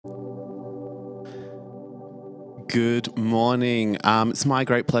Good morning. It's my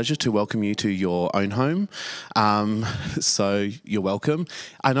great pleasure to welcome you to your own home. So you're welcome.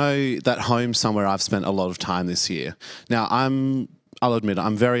 I know that home's somewhere I've spent a lot of time this year. Now, I'll admit,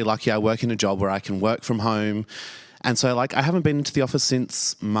 I'm very lucky. I work in a job where I can work from home. And so, I haven't been into the office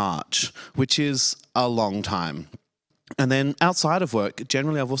since March, which is a long time. And then outside of work,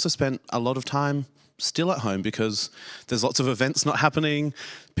 generally, I've also spent a lot of time still at home because there's lots of events not happening,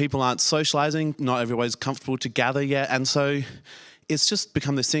 people aren't socialising, not everybody's comfortable to gather yet, and so it's just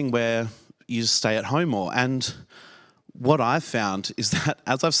become this thing where you just stay at home more. And what I've found is that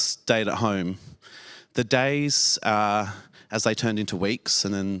as I've stayed at home, the days, as they turned into weeks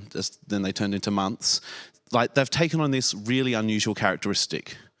and then they turned into months, they've taken on this really unusual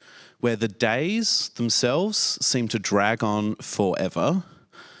characteristic where the days themselves seem to drag on forever,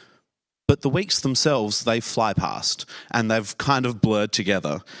 but the weeks themselves, they fly past and they've kind of blurred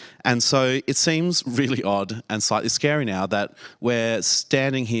together. And so it seems really odd and slightly scary now that we're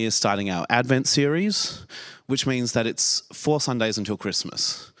standing here starting our Advent series, which means that it's 4 Sundays until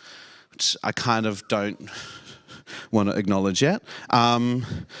Christmas, which I kind of don't want to acknowledge yet,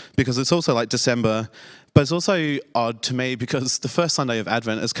 because it's also December. But it's also odd to me because the first Sunday of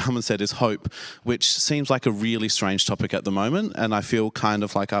Advent, as Carmen said, is hope, which seems like a really strange topic at the moment, and I feel kind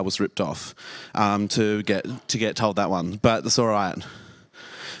of like I was ripped off to get told that one. But that's all right.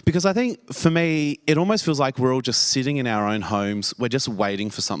 Because I think, for me, it almost feels like we're all just sitting in our own homes. We're just waiting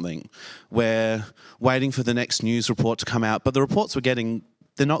for something. We're waiting for the next news report to come out, but the reports we're getting,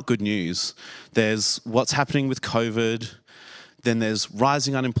 they're not good news. There's what's happening with COVID. Then there's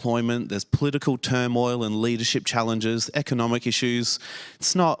rising unemployment, there's political turmoil and leadership challenges, economic issues.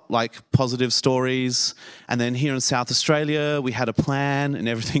 It's not positive stories. And then here in South Australia, we had a plan and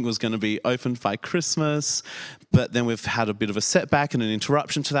everything was going to be opened by Christmas. But then we've had a bit of a setback and an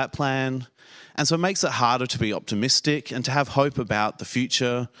interruption to that plan. And so it makes it harder to be optimistic and to have hope about the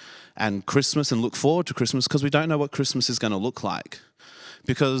future and Christmas and look forward to Christmas because we don't know what Christmas is going to look like.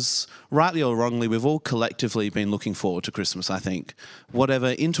 Because rightly or wrongly, we've all collectively been looking forward to Christmas, I think.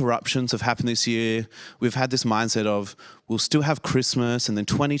 Whatever interruptions have happened this year, we've had this mindset of we'll still have Christmas and then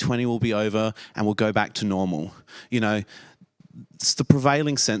 2020 will be over and we'll go back to normal. You know, it's the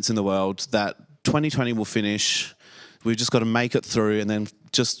prevailing sense in the world that 2020 will finish, we've just got to make it through and then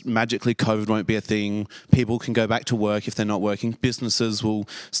just magically COVID won't be a thing. People can go back to work if they're not working. Businesses will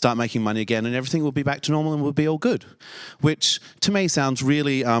start making money again and everything will be back to normal and we'll be all good. Which to me sounds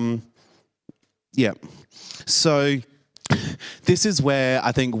really, So this is where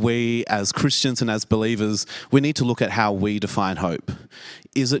I think we as Christians and as believers, we need to look at how we define hope.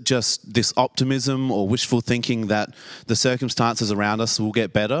 Is it just this optimism or wishful thinking that the circumstances around us will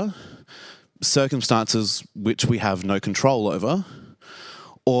get better? Circumstances which we have no control over?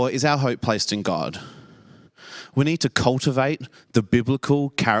 Or is our hope placed in God? We need to cultivate the biblical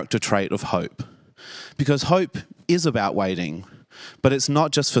character trait of hope. Because hope is about waiting, but it's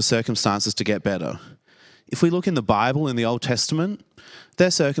not just for circumstances to get better. If we look in the Bible, in the Old Testament,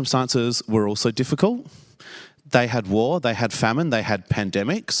 their circumstances were also difficult. They had war, they had famine, they had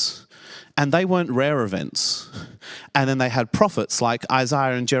pandemics, and they weren't rare events. And then they had prophets like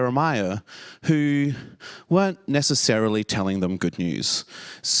Isaiah and Jeremiah who weren't necessarily telling them good news.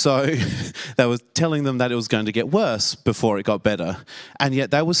 So they were telling them that it was going to get worse before it got better. And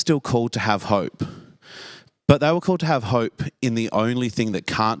yet they were still called to have hope. But they were called to have hope in the only thing that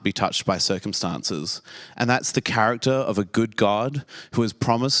can't be touched by circumstances. And that's the character of a good God who has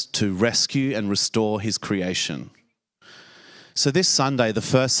promised to rescue and restore his creation. So this Sunday, the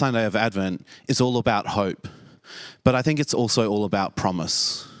first Sunday of Advent, is all about hope. But I think it's also all about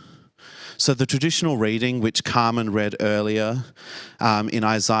promise. So the traditional reading, which Carmen read earlier in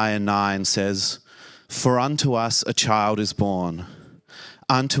Isaiah 9 says, "For unto us a child is born,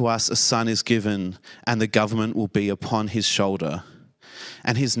 unto us a son is given, and the government will be upon his shoulder.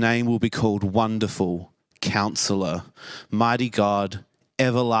 And his name will be called Wonderful, Counselor, Mighty God,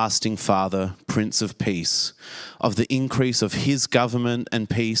 Everlasting Father, Prince of Peace. Of the increase of his government and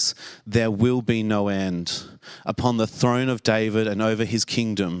peace there will be no end, upon the throne of David and over his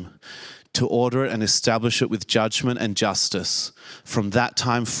kingdom, to order it and establish it with judgment and justice, from that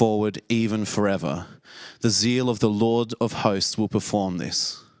time forward, even forever. The zeal of the Lord of hosts will perform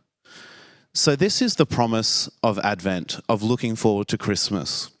this." So this is the promise of Advent, of looking forward to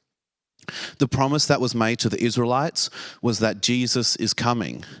Christmas. The promise that was made to the Israelites was that Jesus is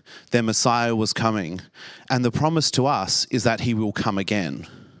coming, their Messiah was coming, and the promise to us is that he will come again.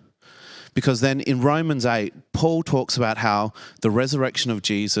 Because then in Romans 8, Paul talks about how the resurrection of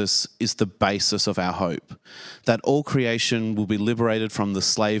Jesus is the basis of our hope, that all creation will be liberated from the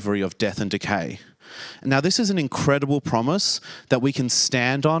slavery of death and decay. Now, this is an incredible promise that we can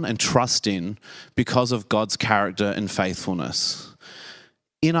stand on and trust in because of God's character and faithfulness.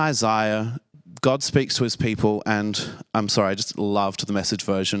 In Isaiah, God speaks to his people, and I'm sorry, I just loved the Message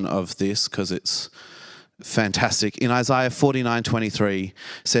version of this because it's fantastic. In Isaiah 49:23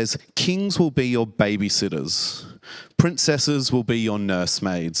 says, "Kings will be your babysitters. Princesses will be your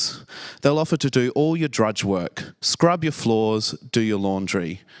nursemaids. They'll offer to do all your drudge work, scrub your floors, do your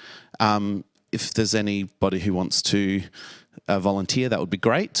laundry." If there's anybody who wants to volunteer, that would be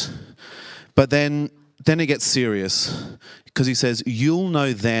great. But then it gets serious because he says, "You'll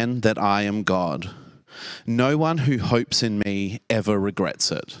know then that I am God. No one who hopes in me ever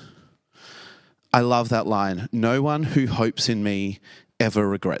regrets it." I love that line. No one who hopes in me ever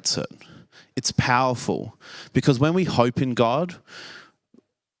regrets it. It's powerful because when we hope in God,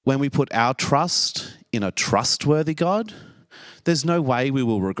 when we put our trust in a trustworthy God, there's no way we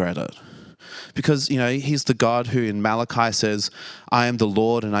will regret it. Because, he's the God who in Malachi says, "I am the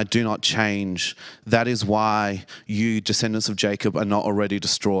Lord and I do not change. That is why you, descendants of Jacob, are not already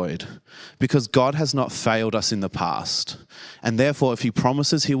destroyed." Because God has not failed us in the past. And therefore, if he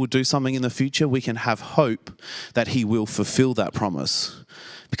promises he will do something in the future, we can have hope that he will fulfill that promise.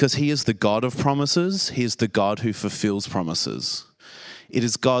 Because he is the God of promises. He is the God who fulfills promises. It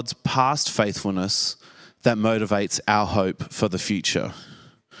is God's past faithfulness that motivates our hope for the future.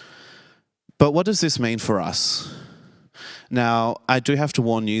 But what does this mean for us? Now, I do have to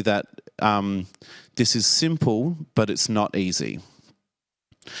warn you that this is simple, but it's not easy.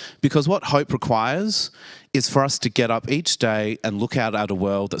 Because what hope requires is for us to get up each day and look out at a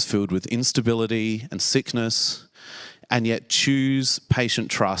world that's filled with instability and sickness, and yet choose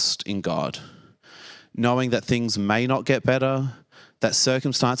patient trust in God, knowing that things may not get better, that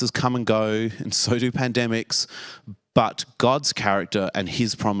circumstances come and go, and so do pandemics, but God's character and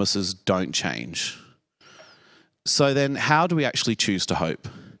his promises don't change. So then how do we actually choose to hope?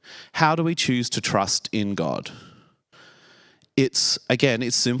 How do we choose to trust in God? It's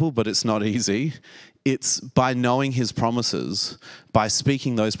simple, but it's not easy. It's by knowing his promises, by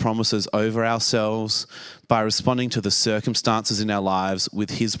speaking those promises over ourselves, by responding to the circumstances in our lives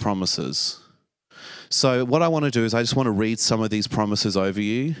with his promises. So what I want to do is I just want to read some of these promises over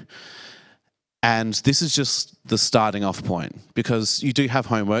you. And this is just the starting off point, because you do have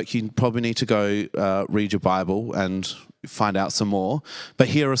homework. You probably need to go read your Bible and find out some more. But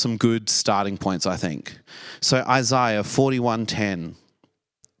here are some good starting points, I think. So Isaiah 41:10.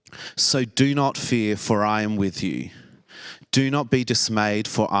 "So do not fear, for I am with you. Do not be dismayed,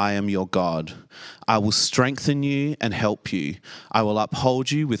 for I am your God. I will strengthen you and help you. I will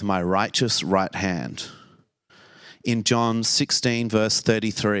uphold you with my righteous right hand." In John 16, verse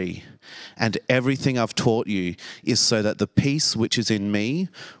 33, "And everything I've taught you is so that the peace which is in me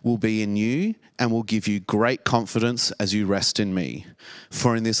will be in you and will give you great confidence as you rest in me.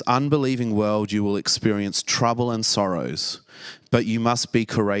 For in this unbelieving world you will experience trouble and sorrows, but you must be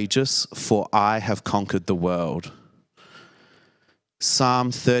courageous, for I have conquered the world."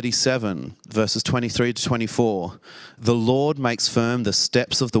 Psalm 37, verses 23 to 24. "The Lord makes firm the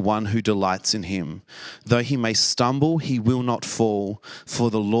steps of the one who delights in him. Though he may stumble, he will not fall, for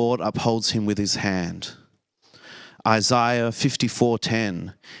the Lord upholds him with his hand." Isaiah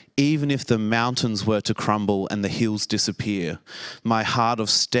 54:10. "Even if the mountains were to crumble and the hills disappear, my heart of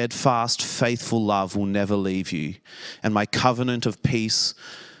steadfast, faithful love will never leave you, and my covenant of peace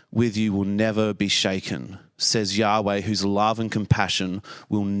with you will never be shaken, says Yahweh, whose love and compassion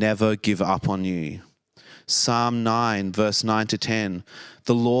will never give up on you." Psalm 9, verse 9 to 10.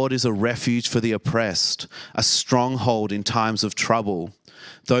 "The Lord is a refuge for the oppressed, a stronghold in times of trouble.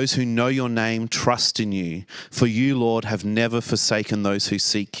 Those who know your name trust in you, for you, Lord, have never forsaken those who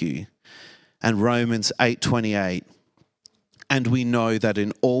seek you." And Romans 8:28. "And we know that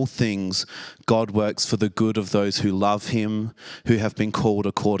in all things God works for the good of those who love him, who have been called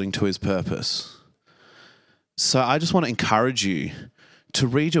according to his purpose." So I just want to encourage you to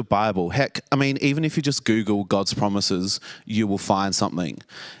read your Bible. Heck, even if you just Google God's promises, you will find something.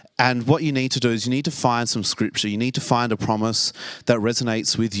 And what you need to do is you need to find some scripture. You need to find a promise that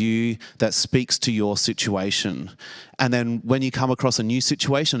resonates with you, that speaks to your situation. And then when you come across a new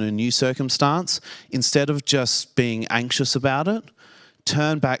situation, a new circumstance, instead of just being anxious about it,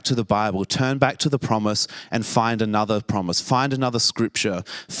 turn back to the Bible, turn back to the promise and find another promise, find another scripture,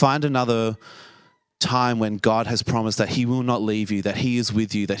 find another time when God has promised that he will not leave you, that he is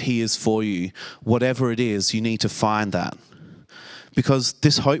with you, that he is for you. Whatever it is, you need to find that. Because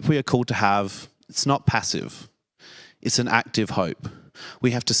this hope we are called to have, it's not passive. It's an active hope.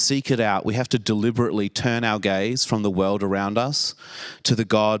 We have to seek it out. We have to deliberately turn our gaze from the world around us to the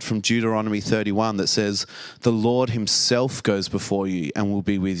God from Deuteronomy 31 that says, "The Lord himself goes before you and will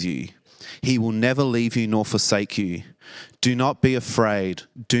be with you. He will never leave you nor forsake you. Do not be afraid.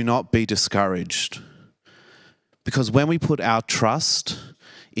 Do not be discouraged." Because when we put our trust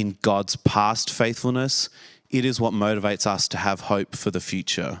in God's past faithfulness, it is what motivates us to have hope for the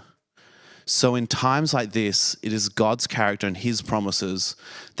future. So in times like this, it is God's character and his promises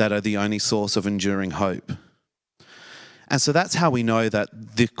that are the only source of enduring hope. And so that's how we know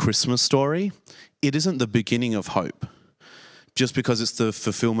that the Christmas story, it isn't the beginning of hope, just because it's the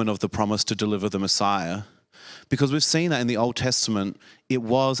fulfillment of the promise to deliver the Messiah. Because we've seen that in the Old Testament, it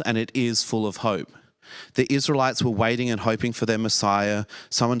was and it is full of hope. The Israelites were waiting and hoping for their Messiah,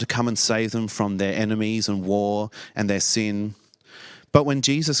 someone to come and save them from their enemies and war and their sin. But when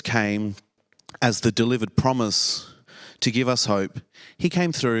Jesus came as the delivered promise to give us hope, he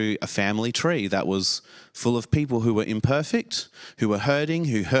came through a family tree that was full of people who were imperfect, who were hurting,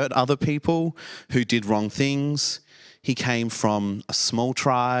 who hurt other people, who did wrong things. He came from a small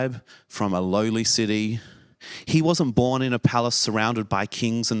tribe, from a lowly city. He wasn't born in a palace surrounded by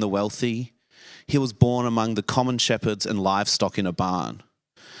kings and the wealthy. He was born among the common shepherds and livestock in a barn.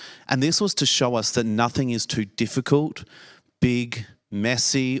 And this was to show us that nothing is too difficult, big,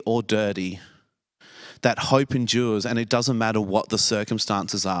 messy, or dirty. That hope endures, and it doesn't matter what the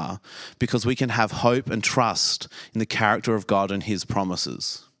circumstances are, because we can have hope and trust in the character of God and his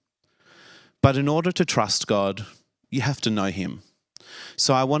promises. But in order to trust God, you have to know him.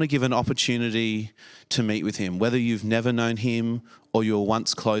 So I want to give an opportunity to meet with him, whether you've never known him or you were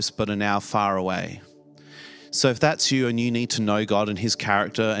once close but are now far away. So if that's you and you need to know God and his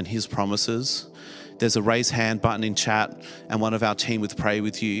character and his promises, there's a raise hand button in chat and one of our team will pray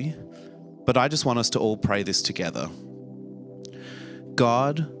with you. But I just want us to all pray this together.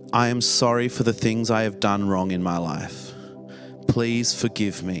 God, I am sorry for the things I have done wrong in my life. Please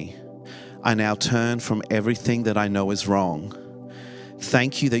forgive me. I now turn from everything that I know is wrong.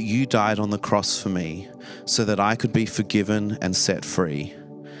 Thank you that you died on the cross for me so that I could be forgiven and set free.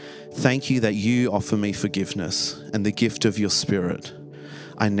 Thank you that you offer me forgiveness and the gift of your Spirit.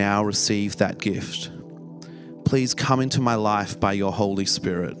 I now receive that gift. Please come into my life by your Holy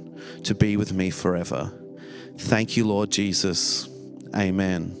Spirit to be with me forever. Thank you, Lord Jesus.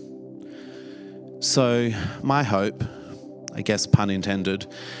 Amen. So my hope, I guess pun intended,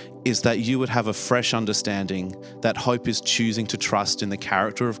 is that you would have a fresh understanding that hope is choosing to trust in the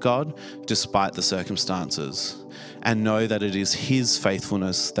character of God despite the circumstances, and know that it is his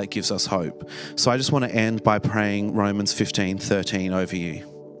faithfulness that gives us hope. So I just want to end by praying Romans 15:13 over you.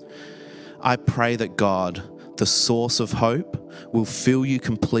 I pray that God, the source of hope, will fill you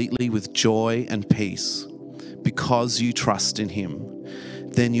completely with joy and peace because you trust in him.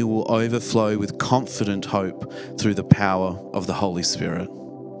 Then you will overflow with confident hope through the power of the Holy Spirit.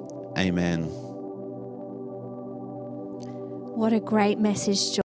 Amen. What a great message,